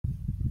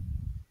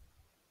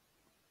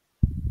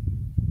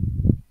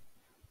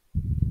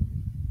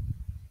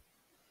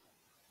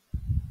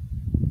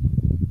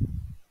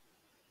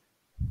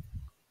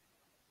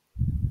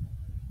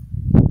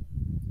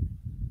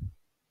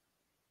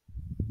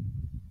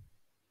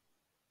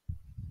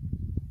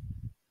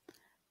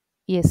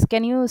Yes,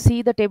 can you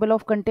see the table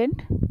of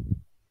content?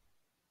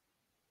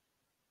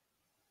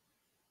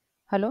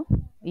 Hello?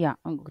 Yeah,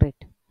 great.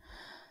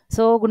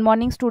 So, good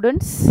morning,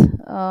 students.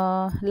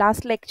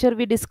 Last lecture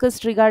we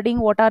discussed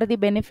regarding what are the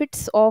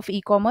benefits of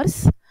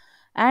e-commerce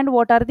and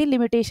what are the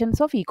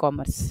limitations of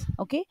e-commerce.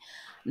 Okay.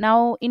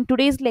 Now, in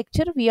today's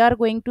lecture, we are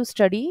going to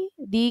study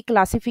the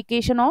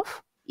classification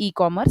of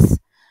e-commerce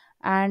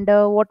and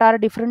what are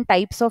different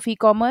types of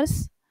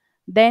e-commerce,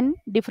 then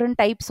different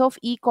types of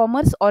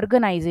e-commerce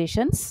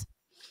organizations.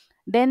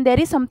 Then there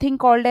is something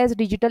called as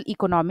digital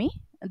economy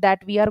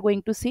that we are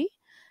going to see,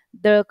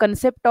 the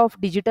concept of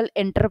digital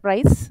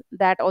enterprise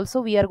that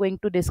also we are going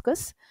to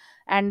discuss.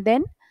 And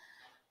then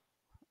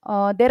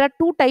there are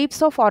two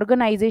types of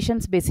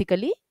organizations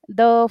basically.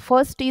 The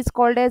first is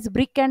called as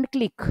brick and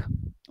click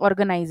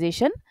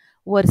organization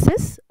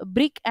versus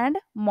brick and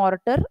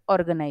mortar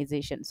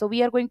organization. So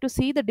we are going to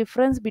see the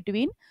difference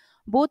between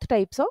both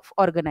types of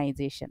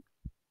organization,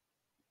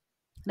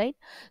 right?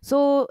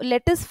 So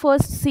let us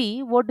first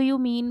see what do you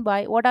mean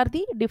by what are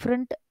the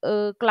different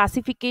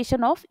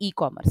classification of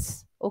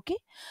e-commerce. Okay,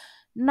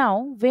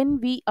 now when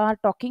we are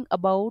talking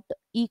about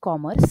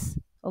e-commerce,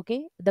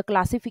 okay, the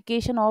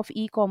classification of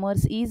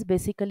e-commerce is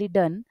basically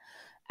done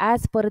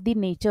as per the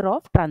nature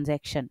of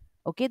transaction.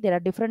 Okay, there are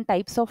different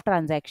types of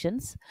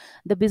transactions.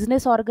 The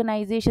business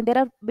organization, there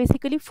are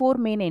basically four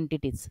main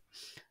entities: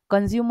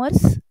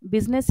 consumers,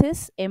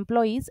 businesses,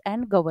 employees,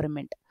 and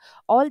government.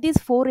 All these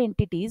four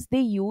entities,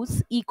 they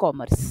use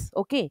e-commerce.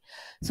 Okay,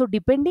 so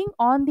depending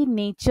on the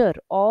nature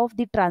of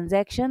the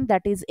transaction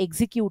that is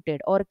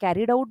executed or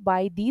carried out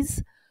by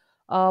these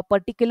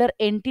particular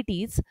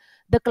entities,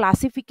 the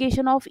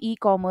classification of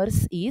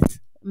e-commerce is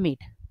made,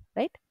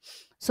 right?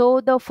 So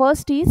the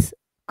first is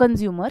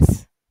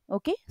consumers.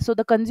 Okay, so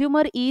the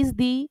consumer is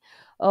the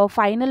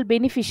final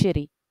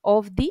beneficiary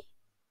of the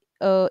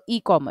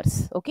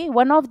e-commerce. Okay,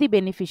 one of the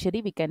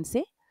beneficiary we can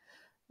say.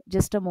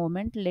 Just a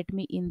moment, let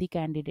me in the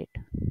candidate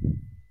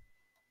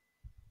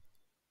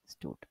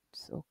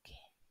students. Okay.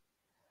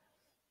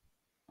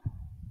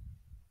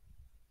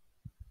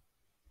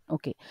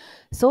 Okay,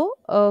 so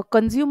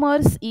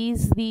consumers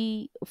is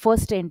the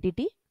first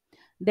entity,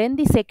 then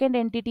the second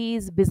entity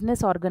is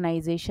business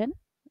organization,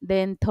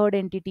 then third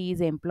entity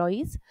is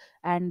employees,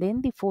 and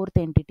then the fourth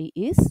entity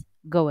is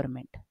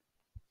government.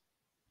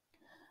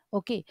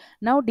 Okay,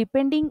 now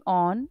depending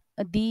on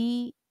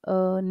the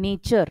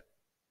nature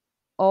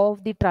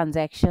of the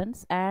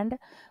transactions and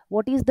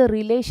what is the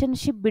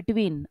relationship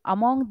between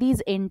among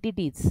these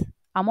entities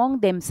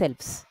among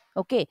themselves.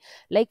 Okay,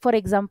 like for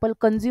example,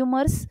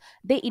 consumers,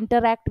 they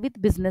interact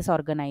with business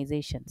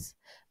organizations,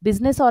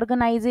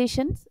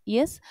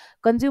 yes,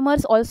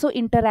 consumers also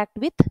interact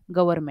with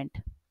government.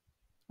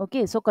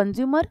 Okay, so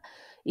consumer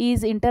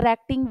is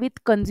interacting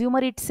with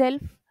consumer itself,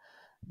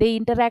 they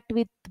interact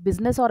with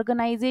business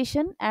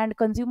organization, and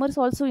consumers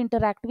also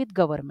interact with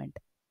government.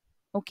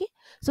 Okay,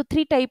 so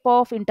three type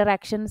of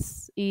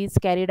interactions is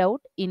carried out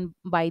in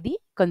by the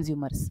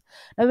consumers.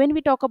 Now when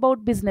we talk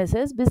about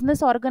businesses,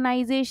 business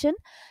organization,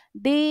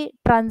 they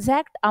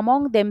transact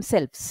among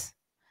themselves,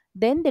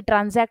 then they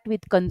transact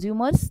with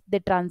consumers, they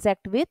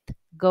transact with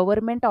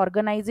government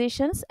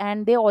organizations,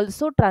 and they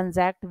also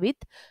transact with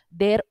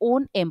their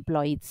own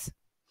employees.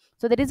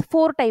 So there is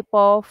four type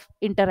of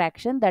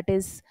interaction that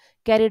is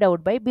carried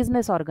out by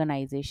business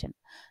organization.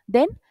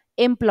 Then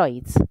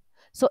employees.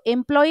 So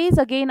employees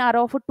again are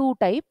of a two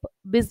type,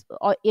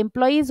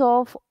 employees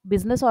of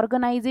business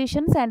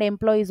organizations and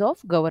employees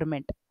of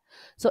government.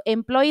 So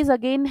employees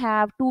again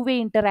have two-way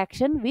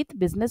interaction with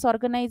business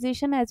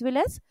organization as well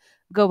as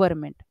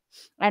government.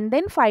 And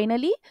then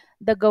finally,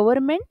 the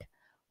government,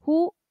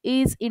 who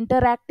is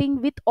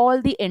interacting with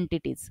all the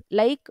entities,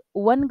 like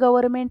one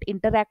government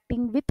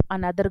interacting with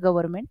another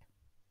government.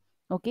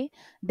 Okay,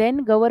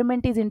 then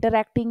government is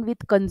interacting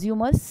with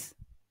consumers,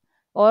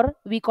 or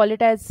we call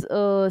it as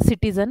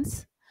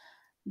citizens.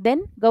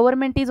 Then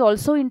government is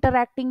also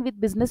interacting with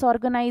business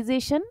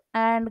organization,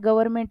 and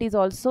government is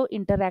also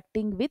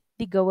interacting with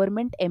the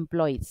government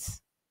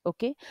employees.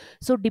 Okay,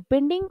 so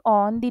depending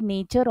on the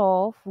nature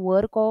of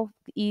work of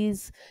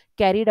is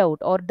carried out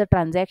or the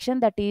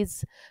transaction that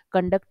is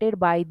conducted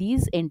by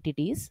these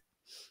entities,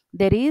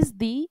 there is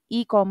the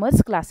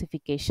e-commerce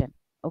classification.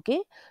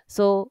 Okay,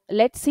 so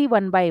let's see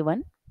one by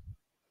one.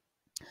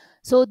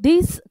 So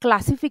this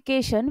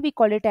classification we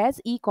call it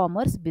as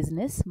e-commerce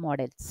business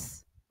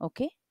models.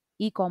 Okay,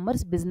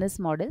 e-commerce business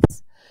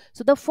models.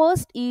 So the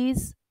first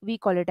is we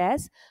call it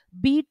as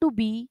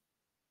B2B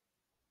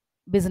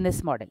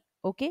business model.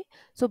 Okay,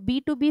 so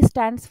B2B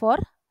stands for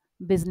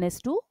business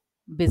to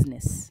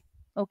business.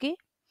 Okay,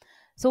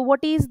 so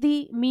what is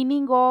the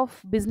meaning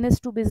of business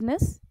to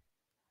business?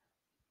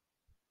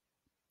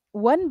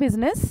 One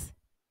business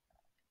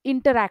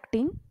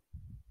interacting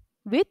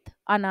with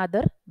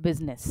another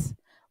business.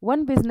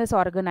 One business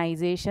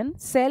organization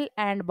sell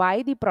and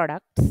buy the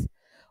products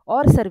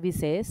or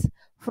services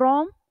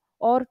from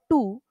or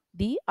to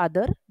the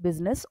other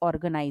business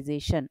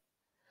organization.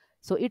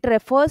 So it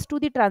refers to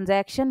the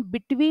transaction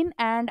between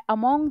and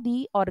among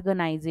the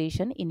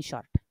organization in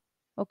short.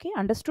 Okay,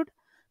 understood?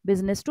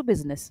 business to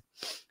business.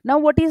 Now,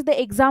 what is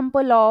the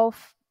example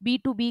of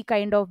B2B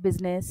kind of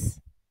business?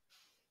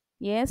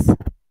 Yes,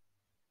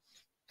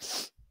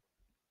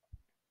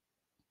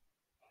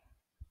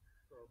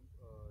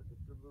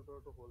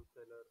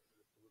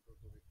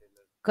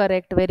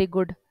 correct, very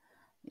good.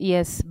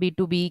 Yes,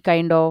 B2B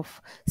kind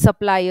of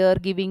supplier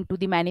giving to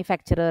the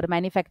manufacturer,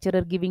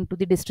 manufacturer giving to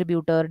the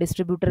distributor,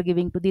 distributor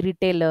giving to the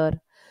retailer,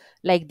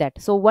 like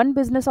that. So, one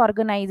business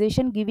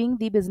organization giving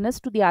the business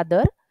to the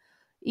other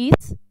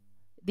is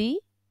the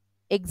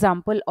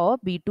example of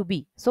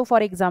B2B. So,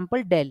 for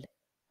example, Dell,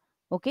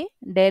 okay,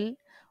 Dell,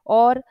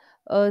 or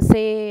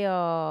say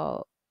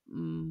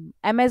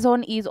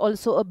Amazon is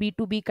also a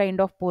B2B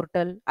kind of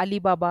portal,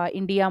 Alibaba,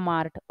 India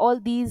Mart, all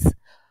these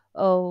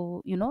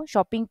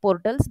shopping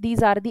portals,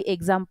 these are the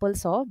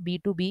examples of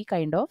B2B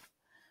kind of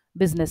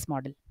business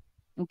model.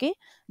 Okay,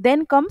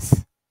 then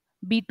comes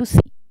B2C.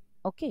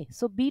 Okay,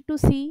 so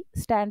B2C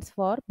stands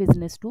for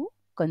business to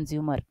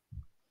consumer.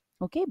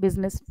 Okay,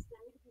 business.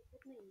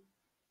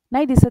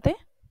 नाही दिसत आहे.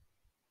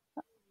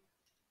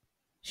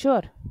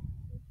 Sure.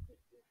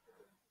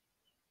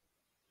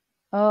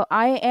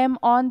 I am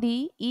on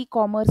the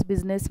e-commerce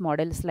business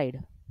model slide.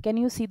 Can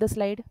you see the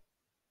slide?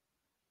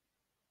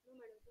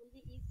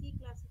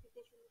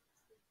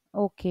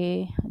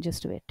 Okay,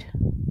 just wait.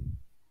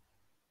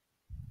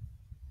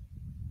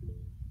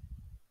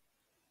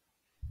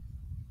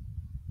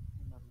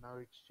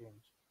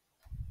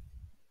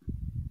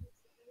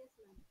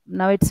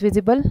 Now it's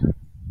visible.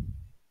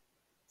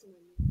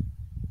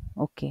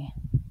 Okay.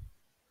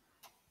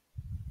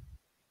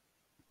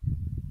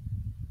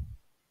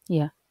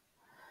 Yeah.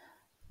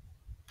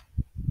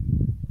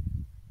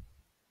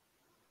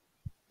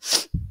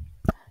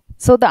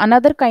 So the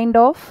another kind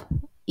of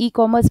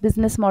e-commerce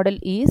business model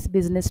is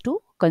business to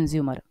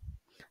consumer.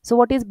 So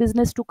what is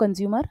business to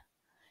consumer?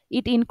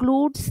 It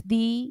includes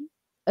the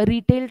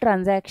retail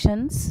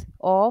transactions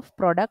of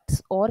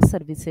products or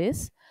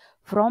services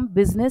from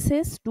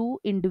businesses to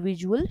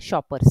individual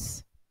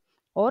shoppers,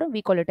 or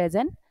we call it as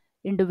an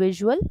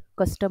individual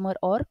customer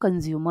or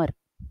consumer.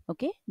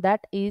 Okay,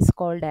 that is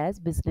called as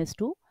business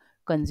to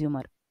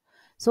consumer.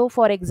 So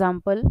for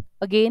example,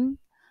 again,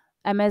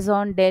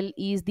 Amazon, Dell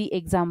is the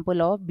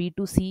example of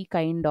B2C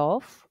kind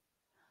of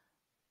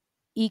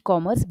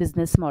e-commerce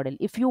business model.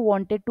 If you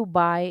wanted to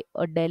buy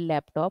a Dell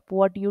laptop,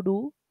 what you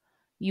do,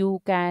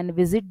 you can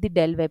visit the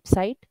Dell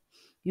website,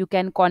 you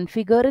can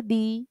configure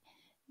the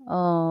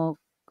uh,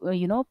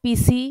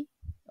 PC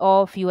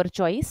of your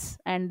choice,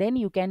 and then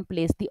you can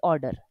place the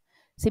order.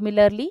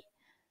 Similarly,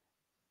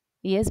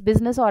 yes,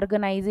 business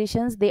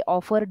organizations, they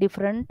offer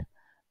different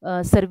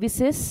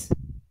services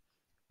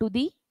to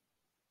the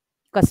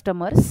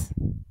customers,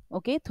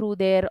 okay, through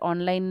their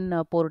online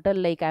portal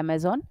like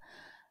Amazon,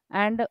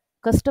 and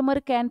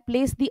customer can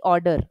place the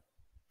order,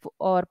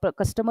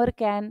 customer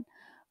can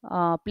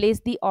place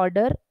the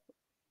order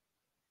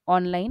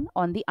online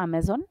on the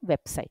Amazon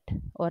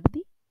website or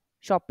the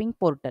shopping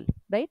portal,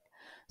 right?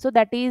 So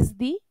that is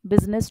the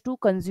business to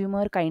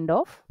consumer kind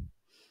of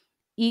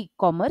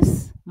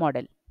e-commerce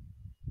model.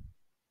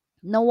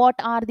 Now, what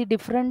are the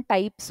different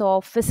types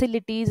of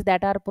facilities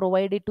that are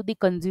provided to the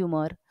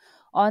consumer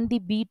on the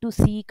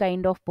B2C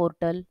kind of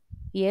portal?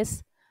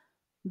 Yes.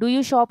 Do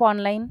you shop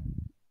online?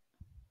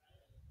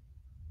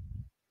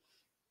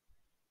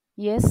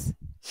 Yes.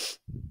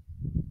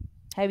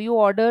 Have you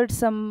ordered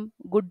some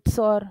goods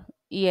or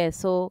yes?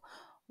 So,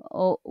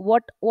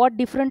 what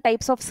different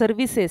types of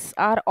services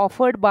are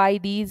offered by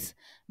these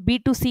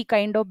B2C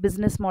kind of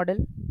business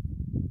model?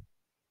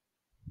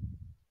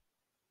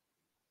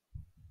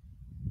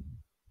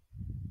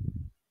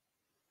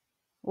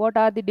 What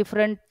are the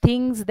different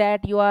things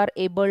that you are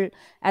able,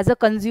 as a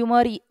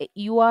consumer,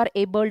 you are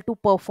able to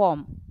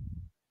perform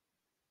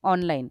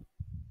online?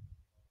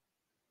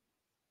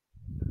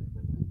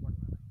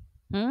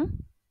 Hmm?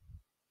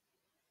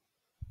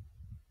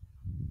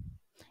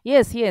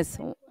 Yes, yes.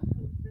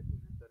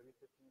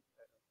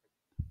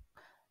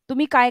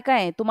 तुम्ही काय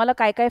काय, तुम्हाला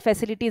काय काय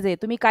facilities आहे,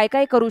 तुम्ही काय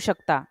काय करू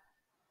शकता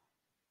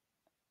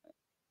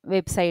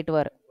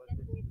वेबसाईटवर?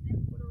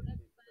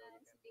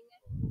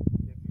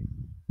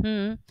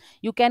 Hmm.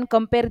 You can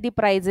compare the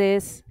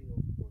prices.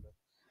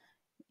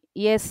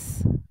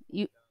 Yes.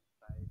 You,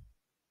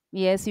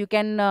 yes, you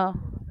can.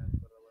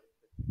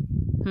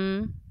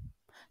 Hmm.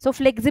 So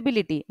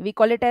flexibility, we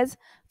call it as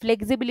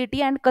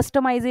flexibility, and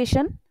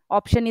customization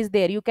option is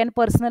there. You can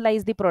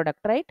personalize the product,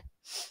 right?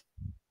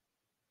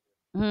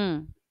 Hmm.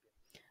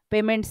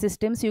 Payment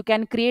systems. You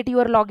can create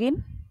your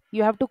login.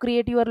 You have to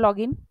create your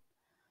login.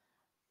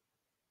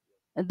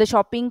 The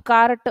shopping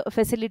cart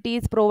facility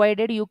is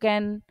provided. You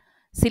can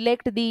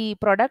select the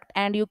product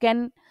and you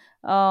can,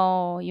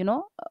 add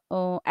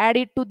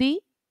it to the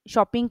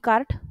shopping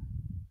cart.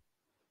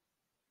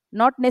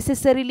 Not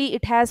necessarily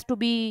it has to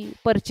be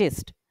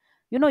purchased.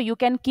 You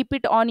can keep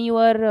it on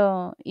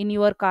your in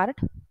your cart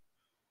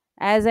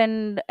as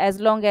and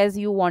as long as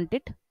you want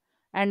it,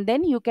 and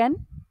then you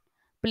can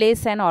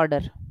place an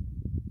order.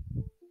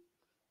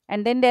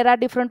 And then there are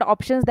different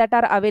options that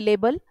are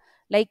available,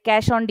 like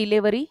cash on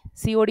delivery,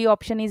 COD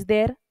option is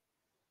there.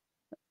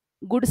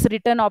 goods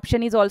return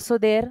option is also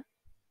there.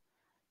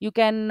 You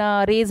can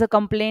raise a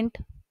complaint,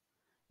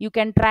 you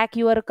can track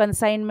your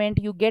consignment,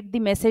 you get the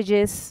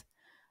messages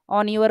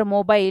on your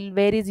mobile,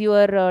 where is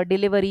your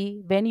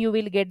delivery, when you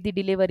will get the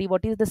delivery,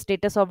 what is the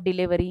status of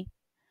delivery,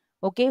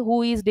 okay,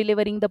 who is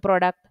delivering the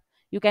product,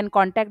 you can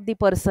contact the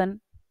person.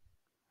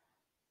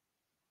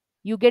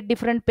 You get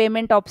different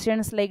payment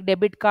options like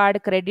debit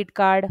card, credit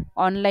card,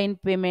 online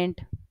payment.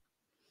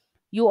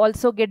 You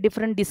also get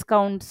different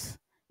discounts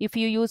if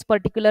you use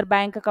particular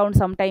bank account,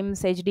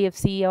 sometimes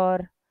HDFC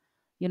or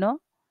you know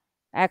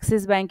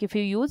Axis Bank, if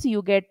you use,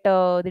 you get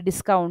the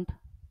discount,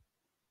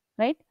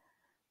 right?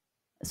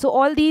 So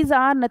all these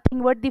are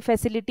nothing but the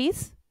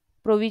facilities,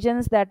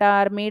 provisions that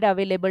are made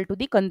available to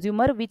the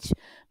consumer, which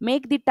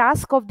make the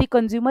task of the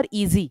consumer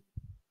easy.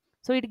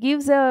 So it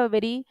gives a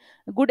very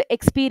good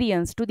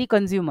experience to the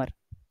consumer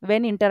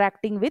when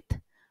interacting with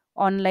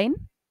online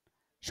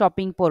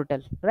shopping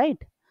portal, right?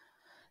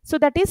 So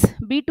that is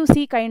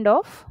B2C kind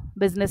of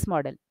business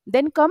model.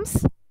 Then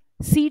comes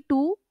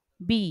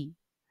C2B.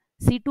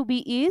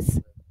 C2B is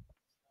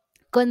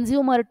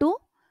consumer to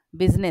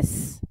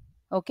business.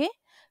 Okay,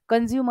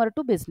 consumer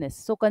to business.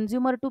 So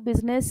consumer to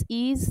business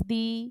is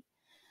the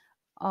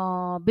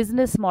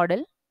business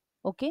model,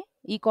 okay,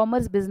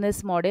 e-commerce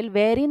business model,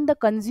 wherein the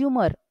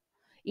consumer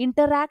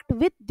interact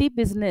with the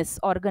business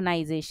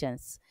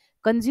organizations.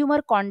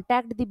 Consumer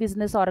contact the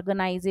business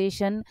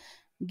organization,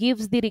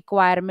 gives the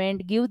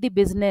requirement, give the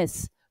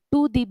business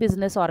to the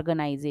business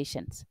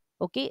organizations.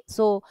 Okay,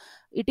 so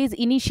it is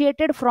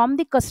initiated from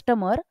the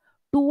customer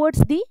towards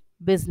the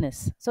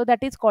business. So that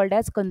is called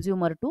as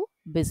consumer to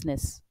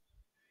business.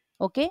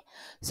 Okay,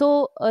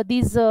 so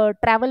these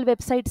travel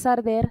websites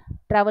are there,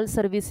 travel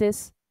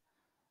services.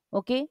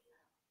 Okay,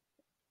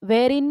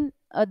 wherein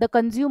the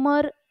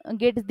consumer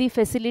gets the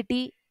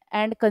facility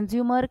and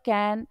consumer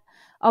can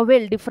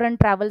avail different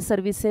travel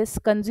services.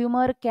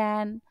 Consumer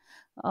can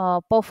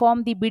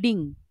perform the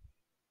bidding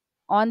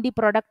on the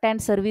product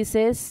and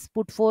services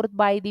put forth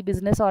by the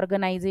business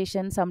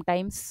organization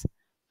sometimes.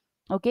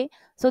 Okay,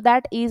 so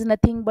that is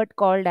nothing but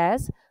called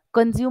as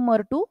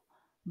consumer to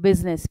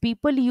business.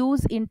 People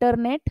use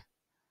internet,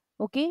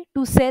 okay,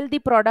 to sell the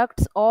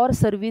products or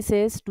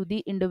services to the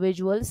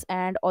individuals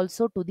and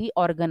also to the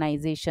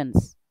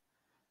organizations.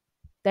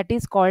 That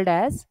is called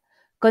as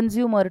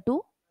consumer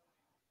to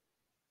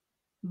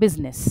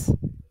business.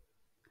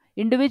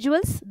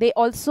 Individuals, they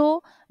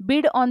also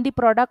bid on the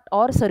product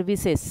or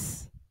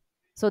services.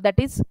 So that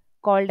is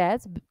called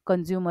as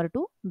consumer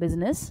to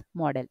business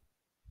model,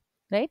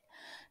 right?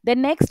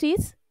 Then next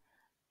is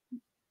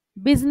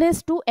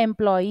business to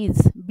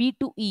employees,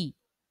 B2E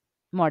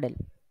model.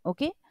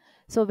 Okay,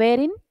 so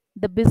wherein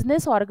the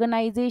business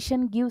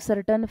organization gives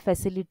certain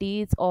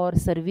facilities or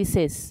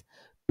services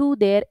to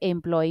their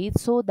employees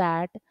so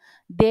that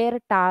their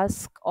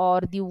task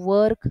or the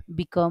work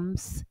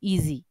becomes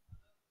easy.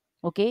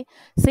 Okay,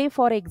 say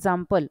for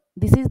example,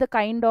 this is the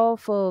kind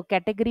of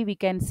category we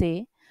can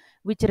say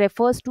which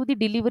refers to the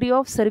delivery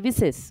of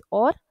services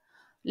or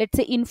let's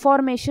say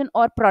information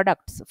or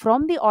products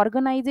from the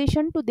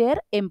organization to their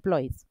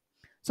employees.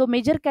 So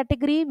major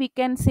category we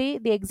can say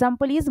the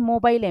example is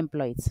mobile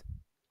employees.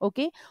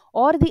 Okay,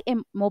 or the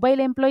mobile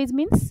employees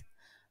means,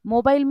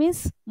 mobile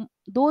means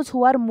those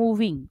who are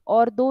moving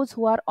or those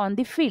who are on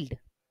the field.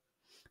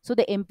 So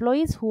the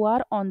employees who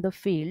are on the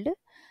field,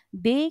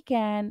 they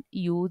can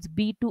use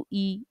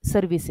B2E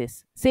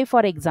services. Say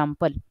for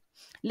example,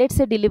 let's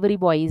say delivery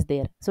boy is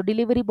there. So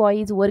delivery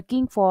boy is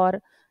working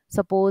for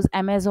suppose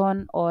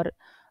Amazon or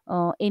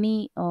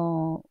any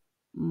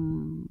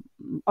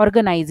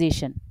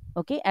organization,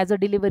 okay, as a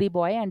delivery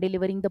boy and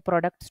delivering the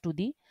products to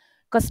the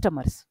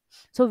customers.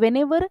 So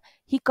whenever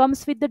he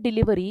comes with the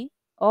delivery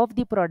of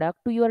the product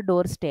to your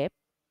doorstep,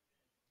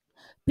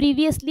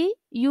 previously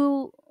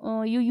you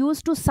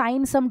used to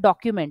sign some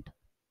document.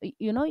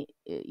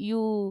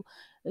 You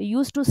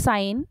used to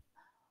sign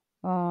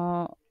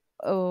uh,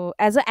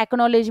 as an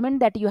acknowledgement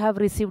that you have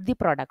received the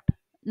product.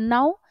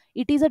 Now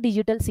it is a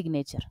digital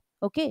signature.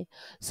 Okay,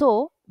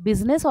 so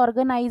business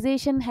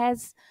organization,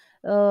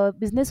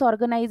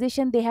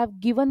 they have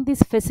given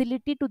this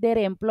facility to their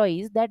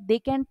employees that they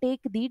can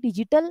take the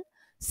digital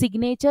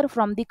signature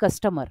from the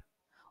customer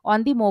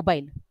on the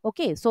mobile.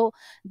 Okay, so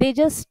they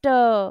just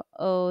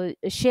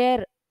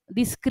share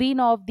the screen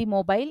of the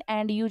mobile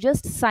and you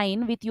just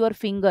sign with your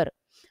finger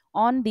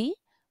on the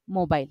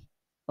mobile.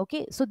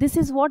 Okay, so this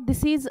is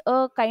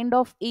a kind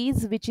of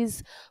ease which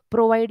is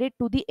provided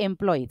to the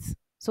employees,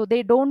 so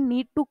they don't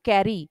need to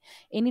carry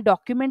any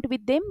document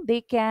with them.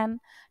 They can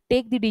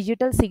take the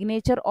digital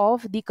signature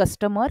of the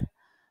customer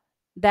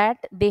that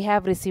they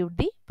have received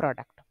the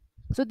product.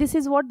 So this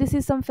is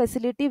some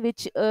facility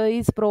which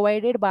is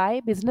provided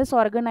by business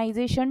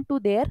organization to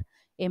their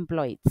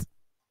employees.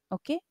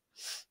 Okay,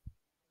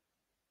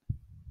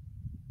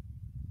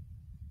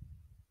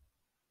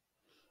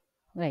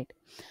 right.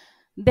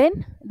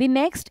 Then the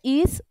next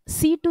is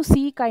C to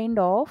C kind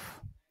of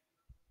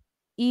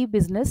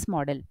e-business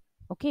model.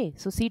 Okay,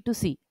 so C to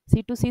C.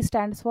 C to C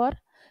stands for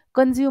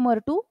consumer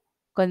to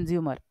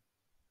consumer.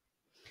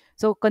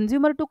 So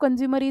consumer to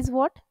consumer is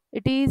what?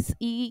 It is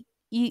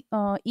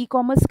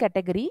e-commerce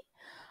category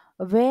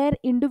where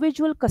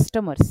individual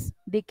customers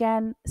they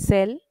can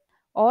sell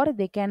or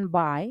they can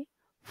buy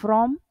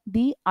from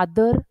the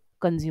other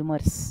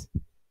consumers.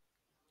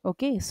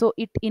 Okay, so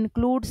it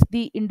includes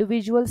the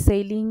individual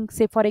selling,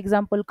 say for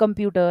example,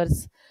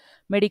 computers,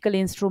 medical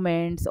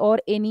instruments, or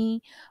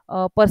any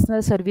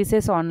personal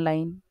services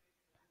online.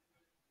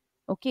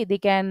 Okay, they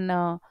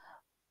can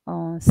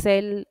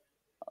sell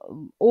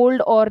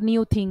old or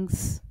new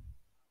things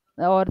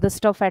or the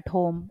stuff at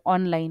home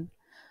online.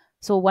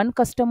 So one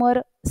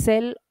customer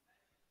sell,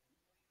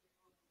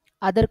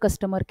 other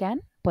customer can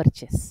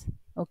purchase.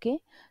 Okay,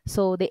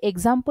 so the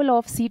example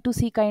of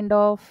C2C kind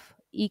of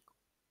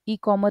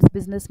e-commerce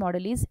business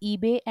model is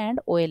eBay and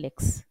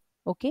OLX.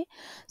 Okay,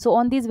 so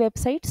on these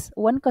websites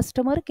one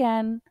customer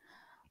can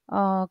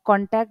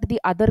contact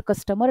the other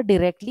customer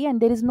directly,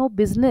 and there is no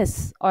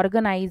business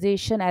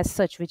organization as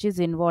such which is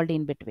involved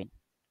in between.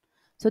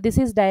 So this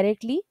is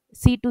directly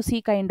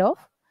C2C kind of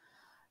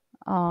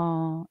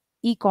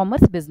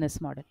e-commerce business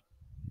model.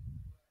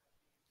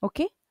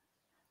 Okay,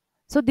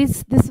 so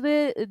this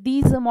way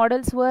these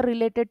models were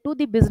related to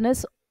the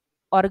business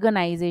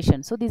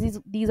organization. So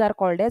these are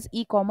called as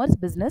e-commerce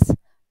business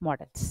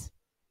models.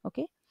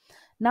 Okay,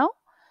 now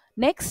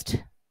next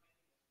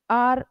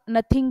are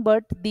nothing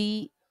but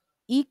the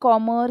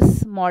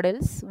e-commerce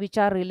models which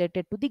are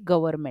related to the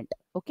government.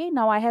 Okay,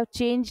 now I have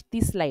changed the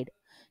slide.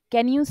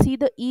 Can you see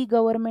the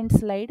e-government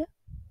slide?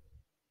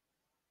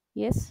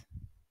 Yes.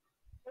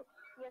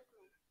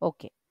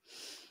 Okay,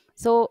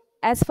 so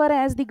as far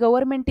as the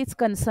government is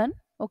concerned,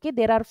 okay,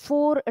 there are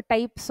four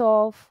types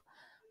of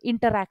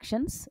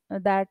interactions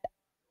that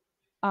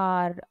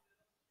are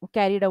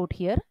carried out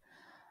here.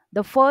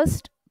 The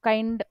first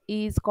kind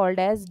is called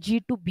as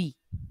G2B.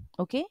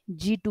 Okay,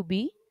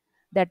 G2B,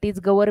 that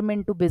is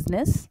government to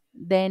business.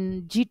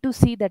 Then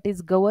G2C, that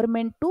is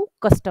government to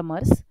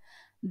customers.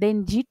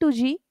 Then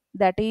G2G,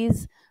 that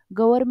is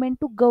government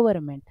to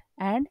government.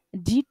 And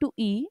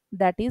G2E,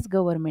 that is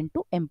government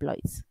to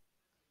employees.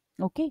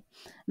 Okay,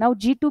 now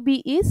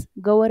G2B is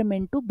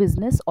government to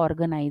business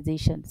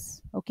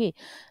organizations. Okay,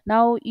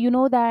 now you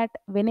know that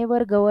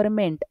whenever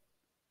government,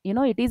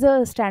 it is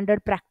a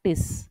standard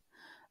practice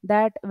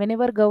that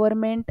whenever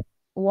government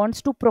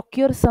wants to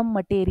procure some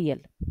material,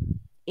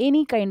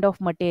 any kind of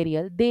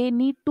material, they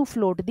need to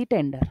float the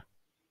tender.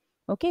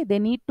 Okay, they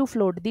need to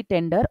float the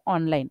tender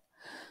online.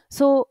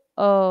 So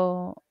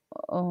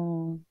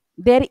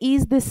there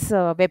is this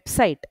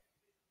website.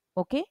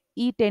 Okay,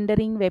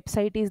 e-tendering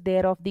website is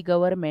there of the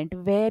government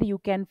where you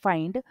can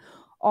find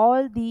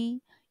all the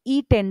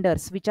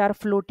e-tenders which are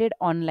floated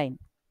online,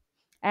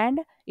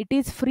 and it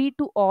is free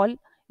to all.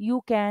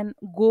 You can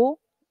go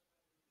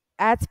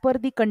as per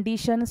the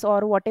conditions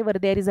or whatever,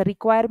 there is a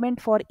requirement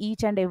for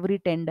each and every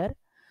tender,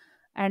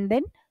 and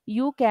then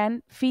you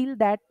can fill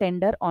that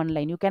tender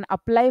online, you can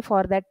apply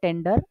for that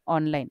tender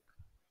online.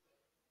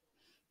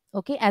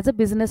 Okay, as a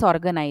business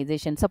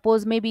organization,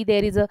 suppose maybe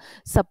there is a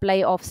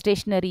supply of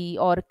stationery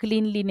or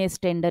cleanliness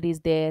tender is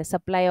there,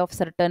 supply of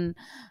certain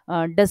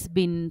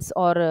dustbins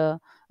or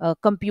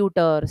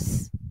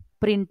computers,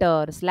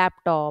 printers,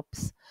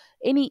 laptops,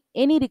 any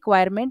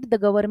requirement the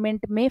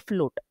government may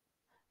float,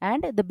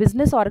 and the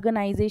business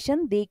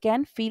organization they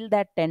can fill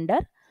that tender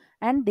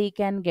and they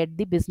can get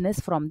the business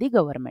from the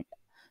government.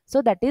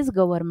 So that is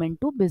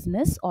government to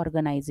business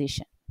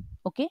organization.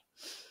 Okay,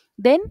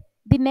 then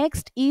the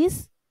next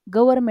is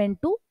government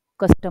to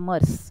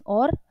customers,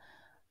 or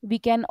we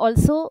can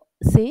also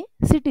say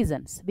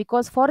citizens,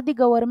 because for the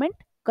government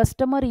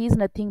customer is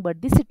nothing but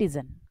the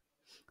citizen.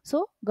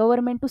 So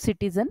government to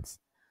citizens.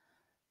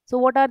 So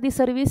what are the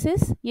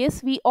services?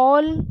 Yes, we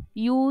all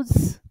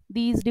use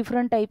these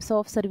different types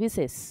of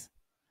services.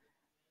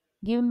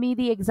 Give me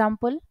the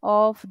example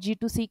of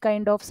G2C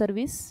kind of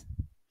service.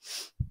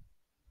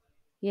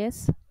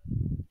 Yes,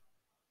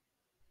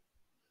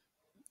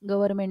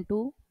 government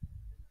to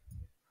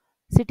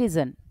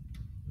citizen.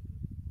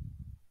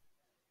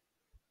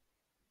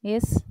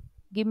 Yes,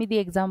 give me the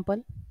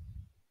example.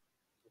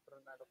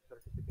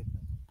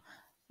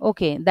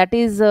 Okay, that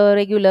is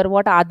regular.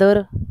 What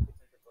other?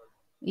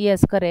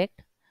 Yes,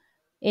 correct.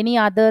 Any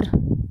other?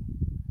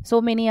 So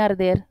many are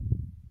there.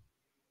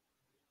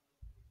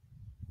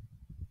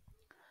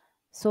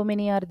 So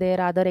many are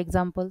there. Other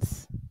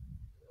examples.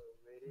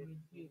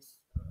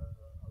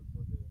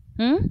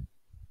 Hmm?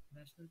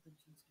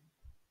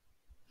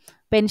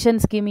 Pension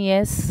scheme,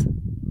 yes.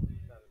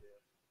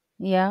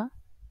 Yeah.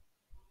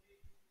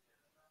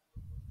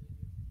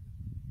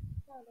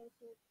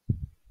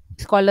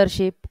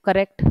 Scholarship,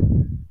 correct.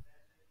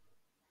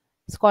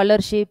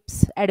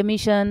 Scholarships,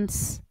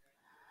 admissions.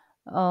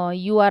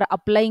 You are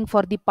applying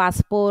for the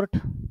passport,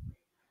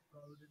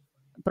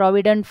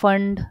 provident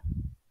fund.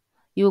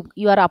 You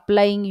are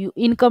applying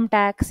income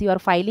tax. You are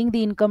filing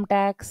the income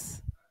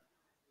tax.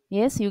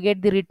 Yes, you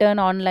get the return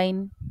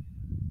online.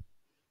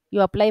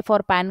 You apply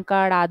for PAN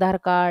card, Aadhaar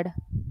card.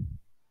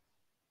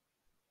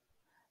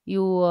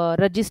 You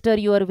register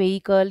your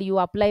vehicle. You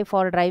apply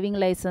for driving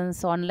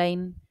license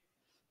online.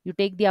 You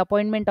take the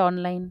appointment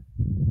online,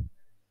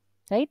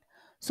 right?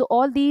 So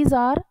all these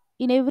are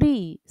in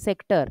every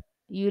sector.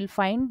 You will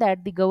find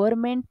that the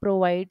government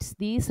provides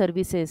the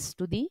services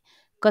to the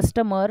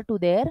customer to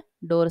their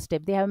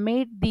doorstep. They have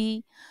made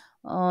the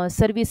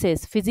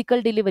services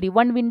physical delivery.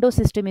 One window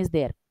system is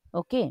there.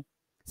 Okay,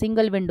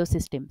 single window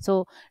system.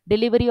 So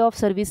delivery of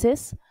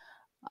services,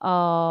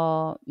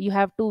 you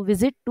have to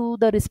visit to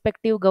the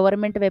respective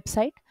government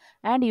website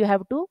and you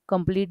have to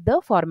complete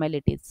the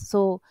formalities.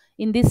 So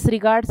in this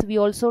regards, we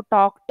also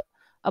talked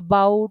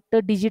about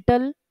the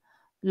digital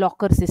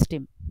locker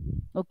system.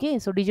 Okay,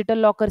 so digital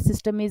locker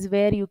system is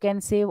where you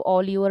can save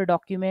all your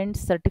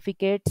documents,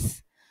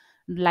 certificates,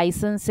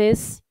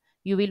 licenses.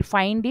 You will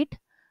find it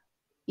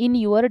in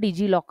your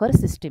DigiLocker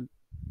system.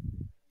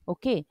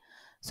 Okay,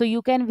 so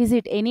you can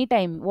visit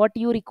anytime. What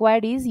you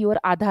required is your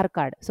Aadhaar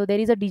card. So there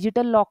is a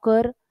digital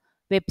locker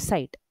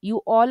website.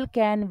 You all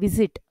can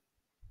visit.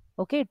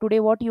 Okay, today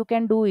what you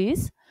can do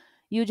is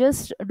you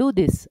just do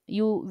this.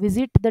 You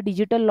visit the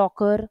digital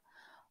locker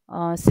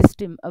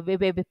system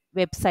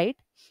website,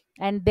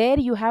 and there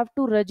you have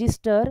to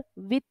register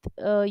with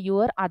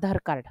your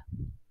Aadhaar card.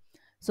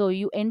 So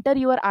you enter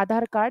your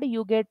Aadhaar card,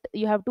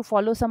 you have to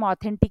follow some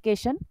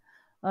authentication.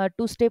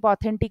 Two step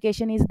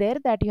authentication is there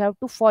that you have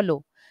to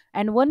follow,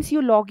 and once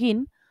you log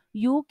in,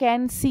 you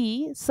can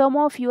see some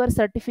of your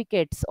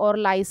certificates or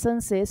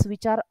licenses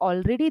which are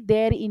already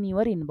there in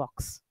your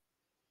inbox.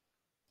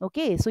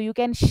 Okay, so you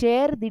can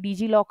share the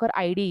DigiLocker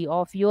ID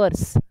of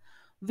yours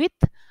with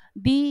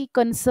the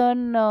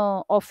concern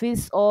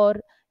office or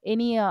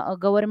any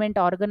government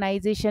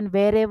organization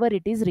wherever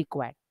it is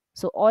required.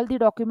 So all the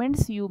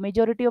documents,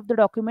 majority of the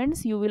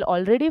documents you will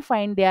already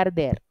find they are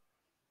there.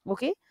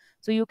 Okay,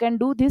 so you can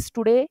do this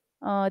today.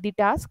 The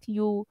task,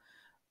 you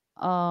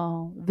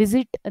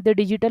visit the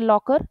digital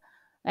locker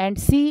and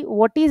see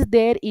what is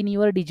there in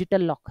your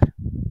digital locker.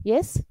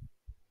 Yes,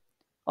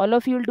 all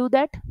of you will do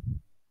that.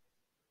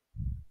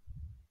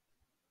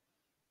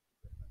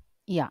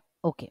 Yeah,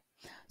 okay.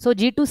 So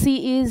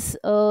G2C is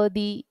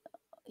the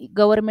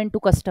government to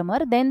customer.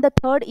 Then the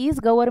third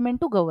is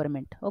government to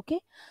government. Okay.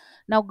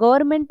 Now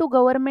government to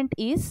government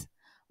is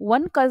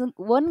one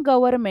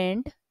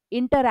government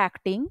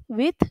interacting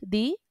with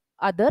the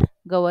other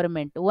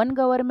government. One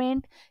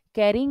government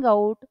carrying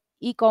out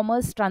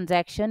e-commerce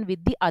transaction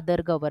with the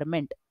other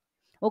government.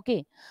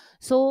 Okay.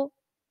 So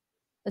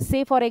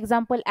say for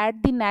example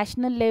at the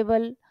national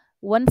level,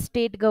 one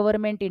state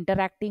government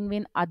interacting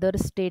with other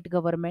state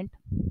government.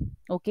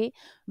 Okay,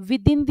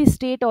 within the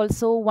state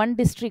also, one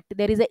district,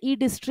 there is a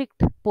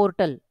e-district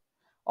portal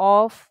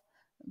of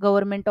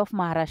government of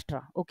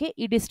Maharashtra. Okay,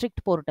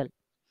 e-district portal.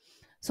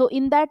 So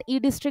in that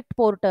e-district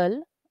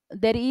portal,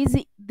 there is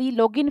the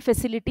login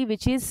facility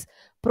which is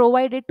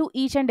provided to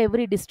each and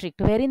every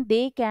district, wherein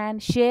they can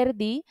share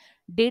the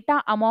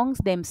data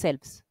amongst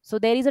themselves. So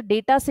there is a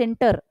data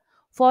center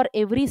for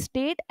every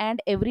state and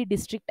every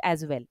district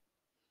as well.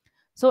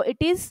 So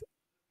it is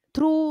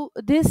through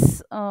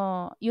this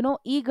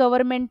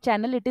e-government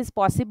channel, it is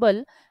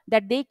possible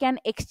that they can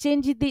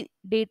exchange the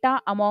data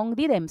among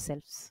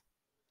themselves.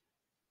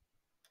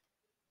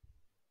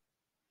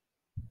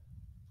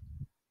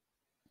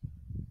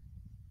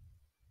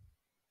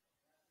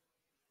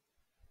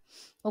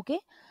 Okay,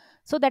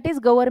 so that is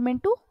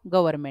government to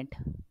government.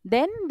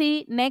 Then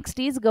the next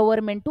is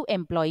government to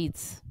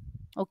employees.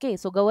 Okay,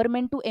 so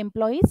government to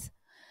employees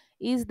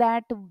is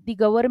that the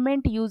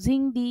government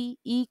using the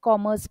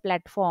e-commerce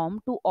platform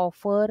to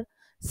offer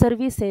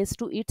services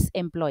to its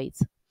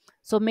employees.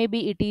 So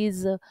maybe it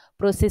is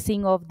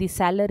processing of the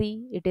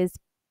salary, it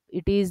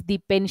is the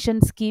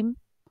pension scheme.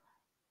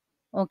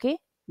 Okay,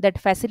 that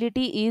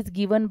facility is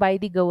given by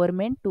the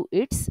government to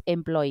its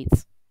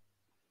employees,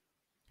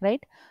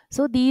 right?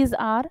 So these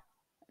are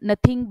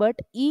nothing but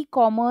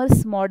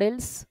e-commerce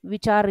models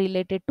which are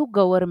related to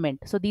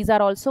government. So these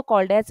are also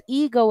called as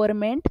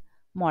e-government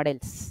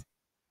models.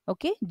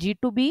 Okay,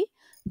 G2B,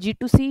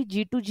 G2C,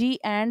 G2G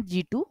and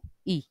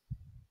G2E,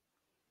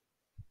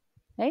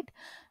 right?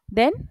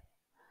 Then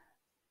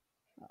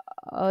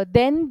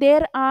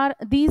there are,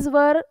 these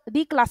were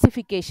the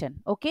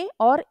classification, okay,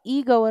 or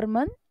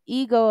e-government,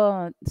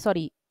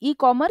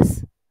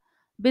 e-commerce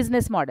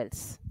business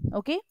models.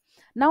 Okay,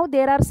 now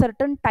there are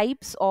certain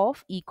types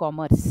of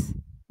e-commerce.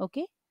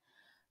 Okay,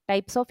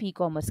 types of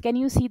e-commerce, can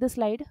you see the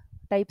slide?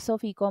 Types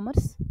of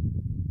e-commerce.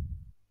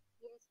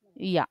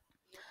 Yeah,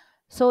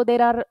 so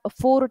there are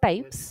four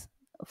types.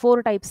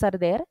 Four types are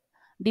there.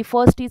 The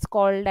first is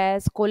called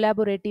as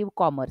collaborative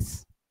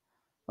commerce.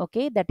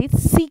 Okay, that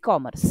is C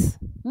commerce.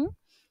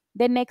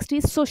 Then next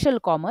is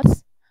social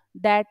commerce,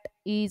 that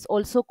is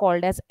also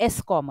called as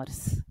S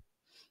commerce.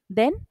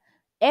 Then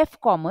F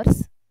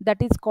commerce,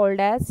 that is called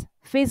as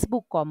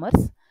Facebook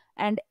commerce,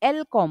 and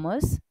L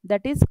commerce,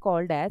 that is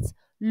called as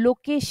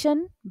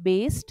location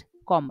based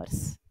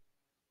commerce.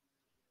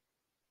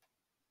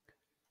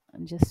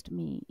 Just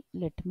me,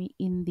 let me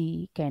in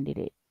the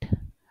candidate.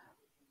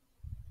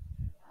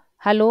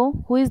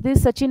 Hello, who is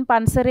this? Sachin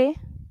Pansare?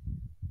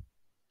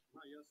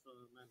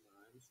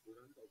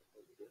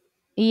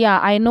 Yeah,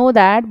 I know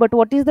that, but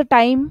what is the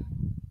time?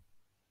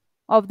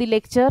 of the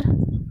lecture?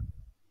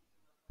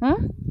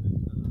 Hmm?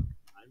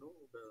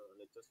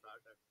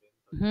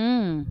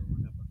 Hmm.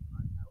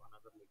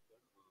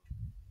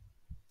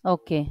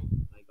 Okay.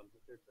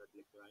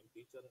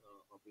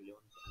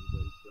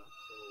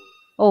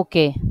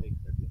 Okay.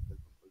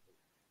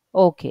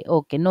 Okay.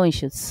 Okay. No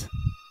issues.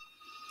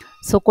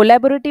 So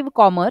collaborative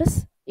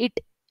commerce,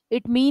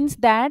 it means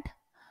that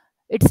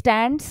it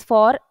stands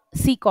for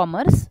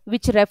C-commerce,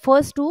 which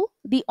refers to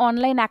the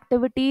online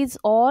activities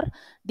or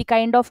the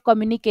kind of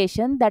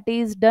communication that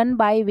is done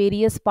by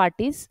various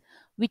parties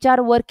which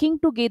are working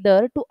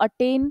together to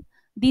attain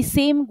the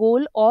same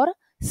goal or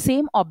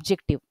same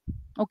objective.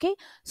 Okay,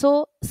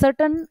 so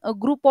certain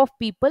group of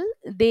people,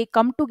 they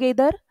come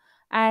together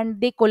and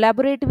they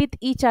collaborate with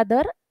each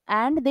other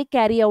and they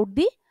carry out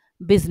the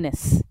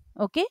business.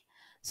 Okay,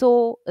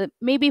 so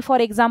maybe for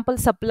example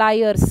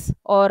suppliers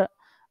or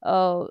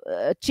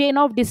chain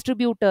of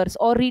distributors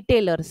or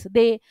retailers,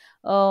 they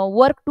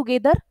work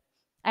together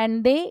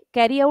and they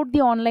carry out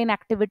the online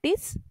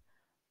activities.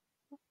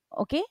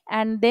 Okay,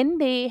 and then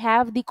they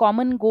have the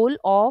common goal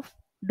of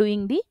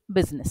doing the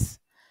business.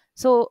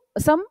 So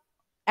some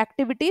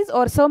activities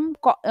or some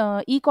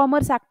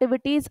e-commerce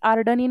activities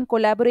are done in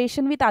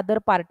collaboration with other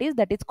parties,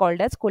 that is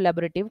called as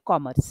collaborative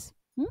commerce.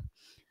 Hmm?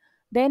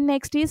 Then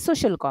next is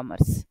social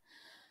commerce.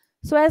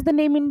 So as the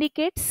name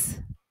indicates,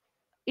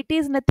 it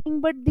is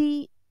nothing but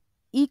the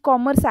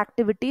e-commerce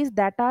activities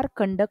that are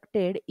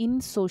conducted in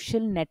social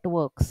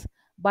networks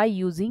by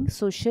using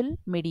social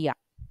media.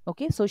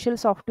 Okay, social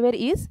software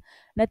is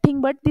nothing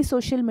but the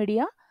social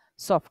media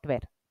software.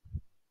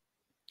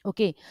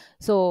 Okay,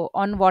 so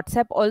on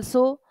WhatsApp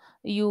also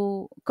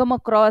you come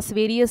across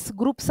various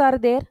groups are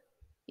there.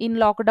 In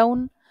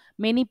lockdown,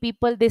 many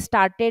people, they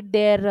started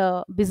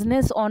their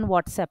business on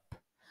WhatsApp,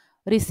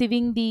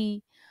 receiving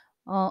the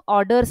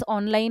orders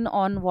online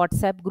on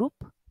WhatsApp group.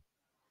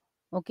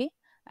 Okay,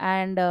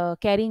 and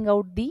carrying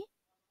out the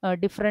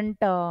different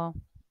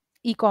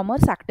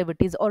e-commerce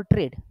activities or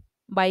trade,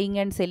 buying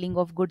and selling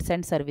of goods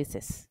and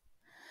services.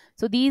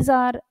 So these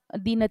are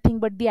the nothing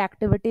but the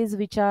activities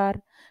which are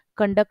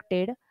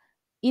conducted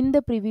in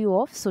the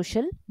preview of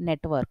social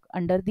network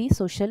under the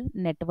social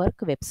network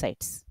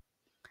websites.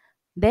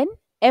 Then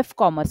F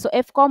commerce. So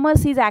F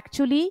commerce is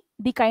actually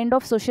the kind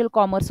of social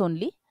commerce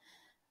only.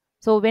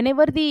 So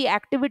whenever the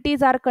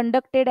activities are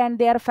conducted and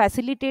they are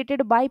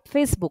facilitated by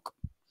Facebook,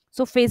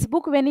 so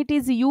Facebook, when it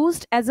is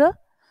used as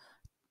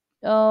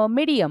a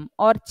medium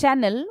or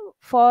channel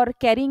for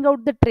carrying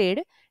out the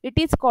trade, it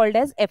is called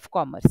as F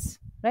commerce,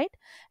 right?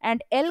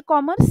 And L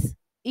commerce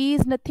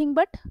is nothing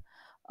but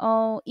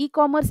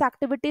e-commerce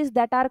activities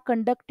that are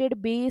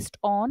conducted based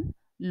on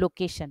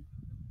location.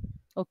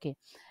 Okay,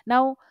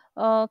 now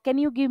can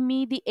you give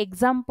me the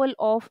example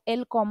of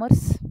L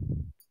commerce,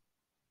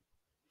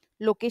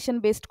 location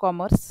based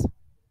commerce?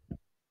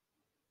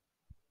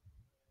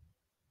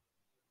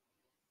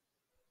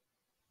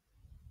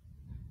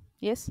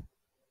 Yes,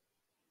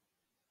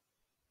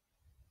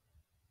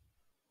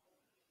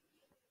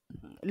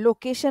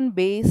 location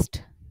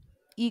based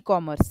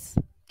e-commerce.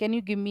 Can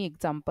you give me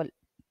example?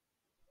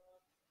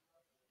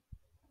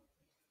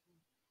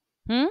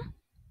 Hmm?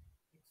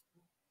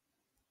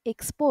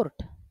 Export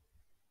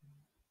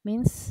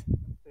means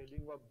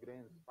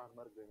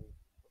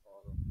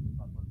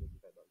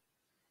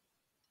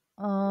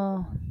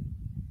uh,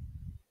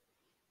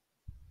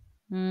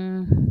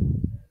 hmm,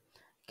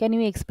 can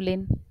you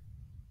explain?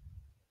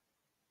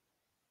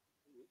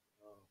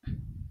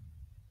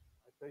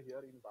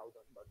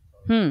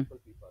 Hmm.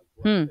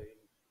 Hmm.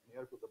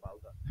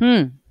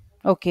 Hmm.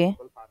 Okay.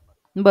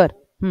 Bar.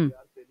 Hmm.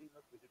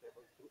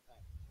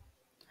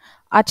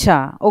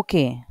 Acha.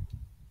 Okay.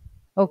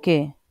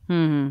 Okay.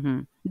 Hmm. Hmm. Hmm.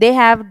 They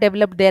have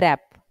developed their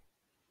app.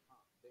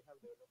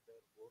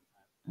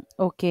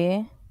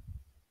 Okay.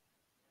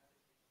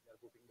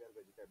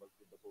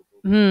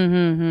 Hmm.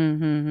 Hmm. Hmm.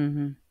 Hmm. Hmm.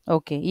 Hmm.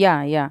 Okay.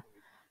 Yeah. Yeah.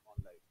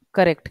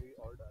 Correct.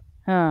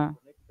 Huh.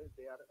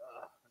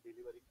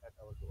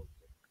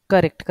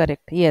 Correct.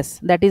 Correct. Yes.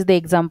 That is the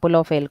example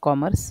of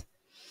e-commerce.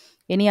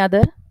 Any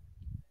other?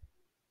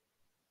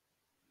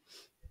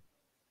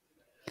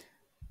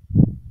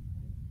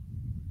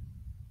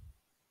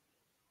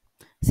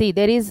 See,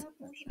 there is.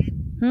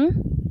 Hmm.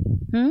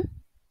 Hmm.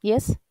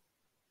 Yes.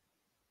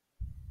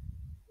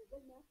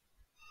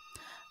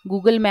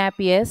 Google Map.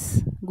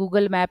 Yes.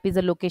 Google Map is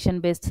a location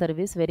based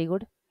service. Very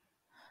good.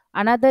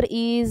 Another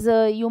is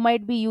you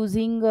might be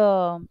using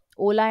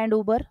Ola and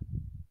Uber.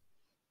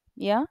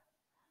 Yeah,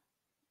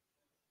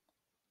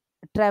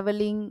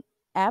 traveling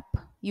app.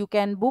 You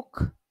can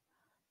book.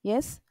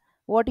 Yes,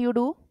 what you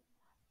do,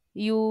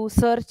 you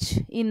search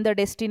in the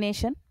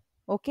destination.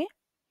 Okay,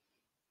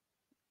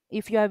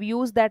 if you have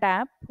used that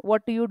app,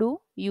 what do?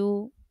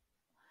 You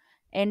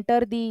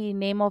enter the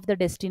name of the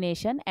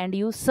destination and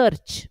you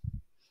search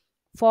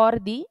for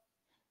the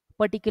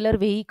particular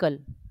vehicle,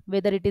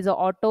 whether it is a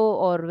auto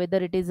or whether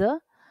it is a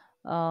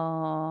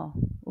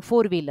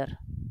four wheeler.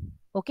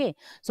 Okay,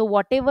 so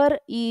whatever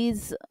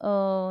is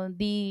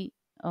the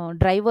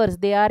drivers,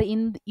 they are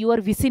in your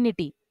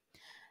vicinity,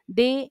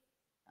 they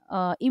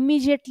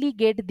immediately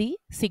get the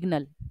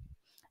signal,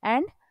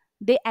 and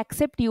they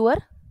accept your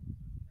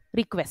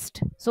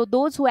request. So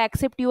those who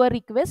accept your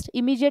request,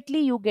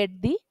 immediately you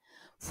get the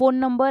phone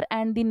number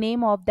and the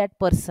name of that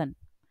person,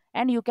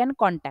 and you can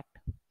contact.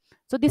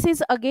 So this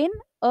is again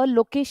a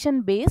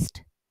location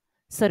based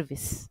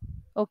service.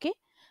 Okay,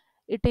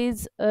 it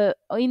is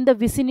in the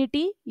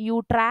vicinity,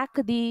 you track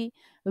the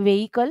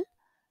vehicle,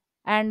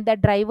 and the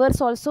drivers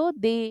also,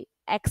 they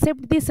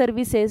accept the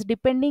services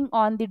depending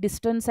on the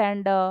distance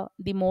and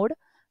the mode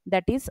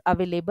that is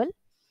available.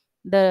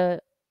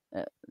 The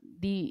uh,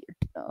 the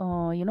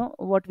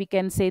what we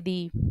can say,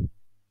 the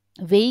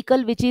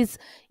vehicle which is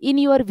in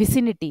your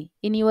vicinity,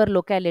 in your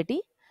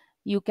locality,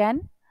 you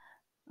can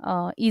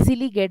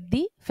easily get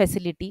the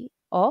facility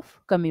of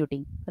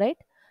commuting, right?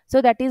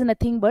 So that is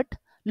nothing but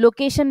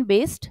location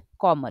based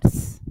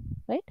commerce,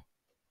 right?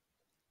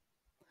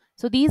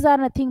 So these are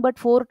nothing but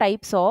four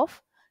types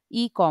of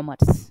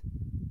e-commerce,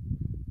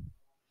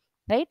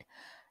 right?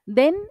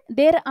 Then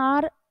there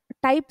are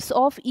types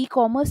of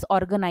e-commerce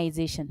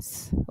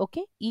organizations.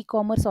 Okay,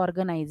 e-commerce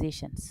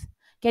organizations.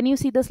 Can you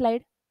see the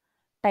slide?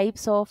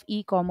 Types of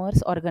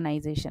e-commerce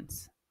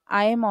organizations.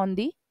 I am on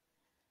the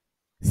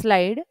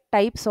slide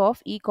types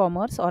of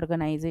e-commerce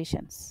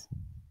organizations.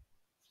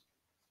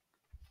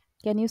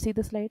 Can you see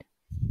the slide?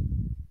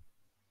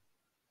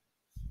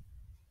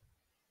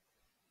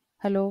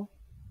 Hello?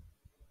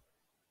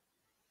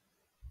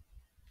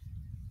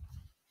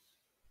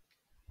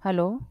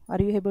 Hello?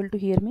 Are you able to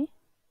hear me?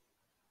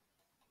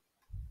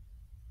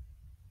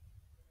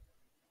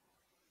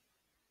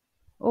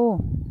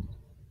 Oh,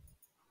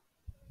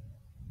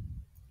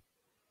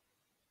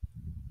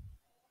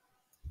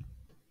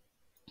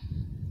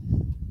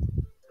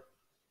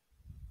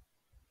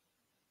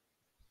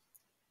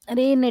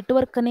 array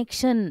network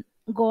connection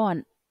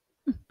gone.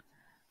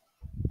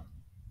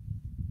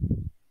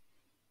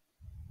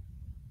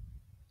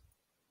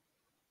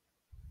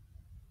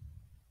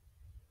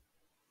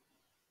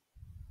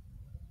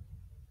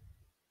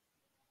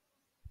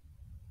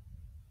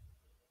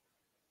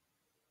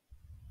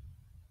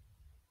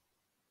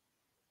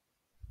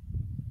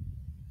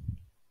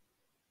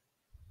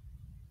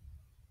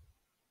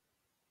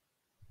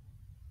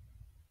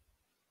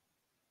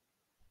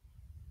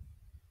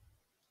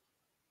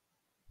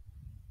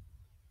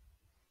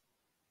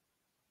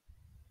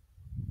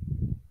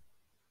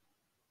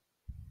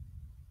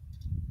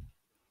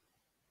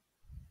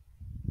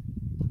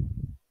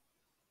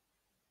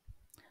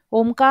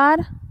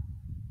 Omkar?